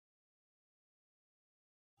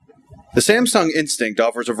The Samsung Instinct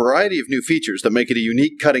offers a variety of new features that make it a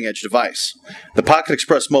unique cutting-edge device. The Pocket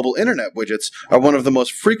Express mobile internet widgets are one of the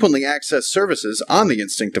most frequently accessed services on the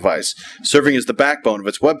Instinct device, serving as the backbone of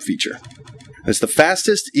its web feature. It's the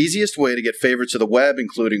fastest, easiest way to get favorites of the web,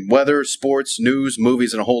 including weather, sports, news,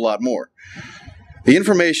 movies, and a whole lot more. The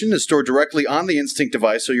information is stored directly on the Instinct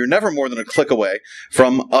device, so you're never more than a click away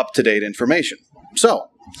from up-to-date information. So,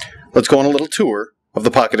 let's go on a little tour of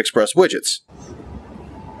the Pocket Express widgets.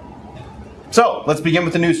 So, let's begin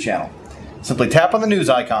with the news channel. Simply tap on the news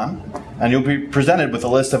icon, and you'll be presented with a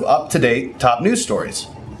list of up-to-date top news stories.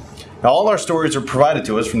 Now, all our stories are provided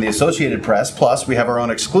to us from the Associated Press, plus we have our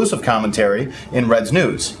own exclusive commentary in Red's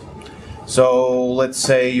News. So, let's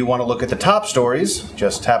say you want to look at the top stories,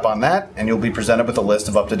 just tap on that, and you'll be presented with a list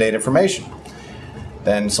of up-to-date information.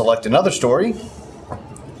 Then select another story,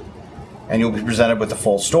 and you'll be presented with the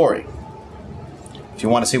full story. If you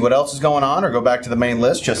want to see what else is going on or go back to the main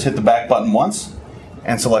list, just hit the back button once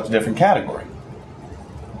and select a different category.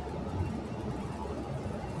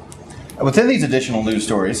 And within these additional news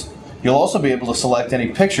stories, you'll also be able to select any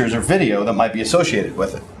pictures or video that might be associated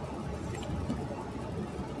with it.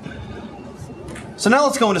 So now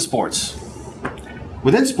let's go into sports.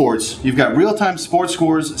 Within sports, you've got real-time sports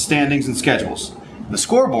scores, standings, and schedules. The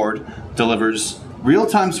scoreboard delivers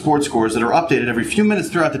real-time sports scores that are updated every few minutes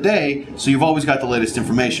throughout the day, so you've always got the latest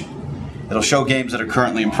information. It'll show games that are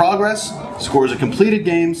currently in progress, scores of completed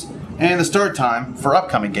games, and the start time for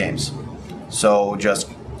upcoming games. So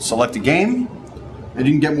just select a game, and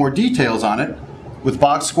you can get more details on it with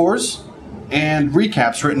box scores and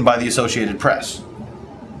recaps written by the Associated Press.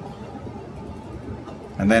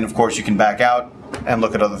 And then, of course, you can back out and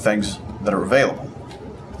look at other things that are available.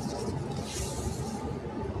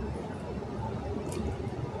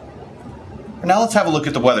 And now let's have a look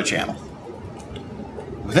at the Weather channel.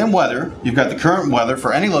 Within Weather, you've got the current weather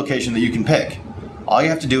for any location that you can pick. All you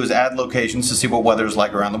have to do is add locations to see what weather is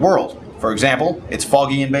like around the world. For example, it's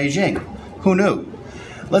foggy in Beijing. Who knew?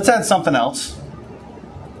 Let's add something else.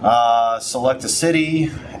 Select a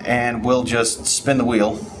city, and we'll just spin the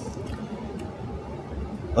wheel.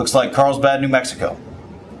 Looks like Carlsbad, New Mexico.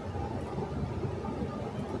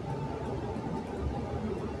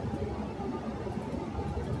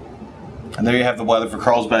 And there you have the weather for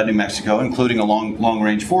Carlsbad, New Mexico, including a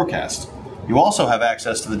long-range forecast. You also have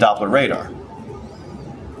access to the Doppler radar.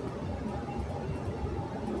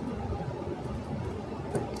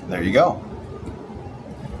 There you go.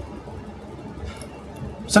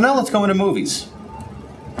 So now let's go into movies.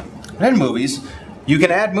 In movies, you can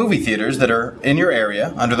add movie theaters that are in your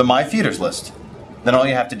area under the My Theaters list. Then all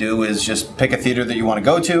you have to do is just pick a theater that you want to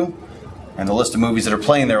go to, and the list of movies that are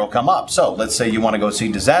playing there will come up. So, let's say you want to go see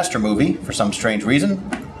Disaster Movie for some strange reason.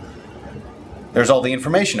 There's all the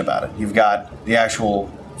information about it. You've got the actual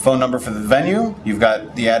phone number for the venue. You've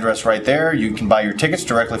got the address right there. You can buy your tickets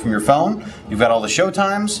directly from your phone. You've got all the show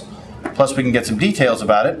times. Plus, we can get some details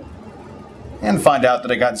about it and find out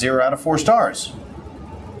that I got 0 out of 4 stars.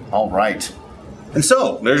 All right. And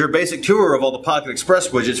so, there's your basic tour of all the Pocket Express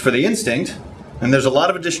widgets for the Instinct. And there's a lot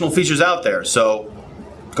of additional features out there, so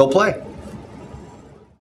go play.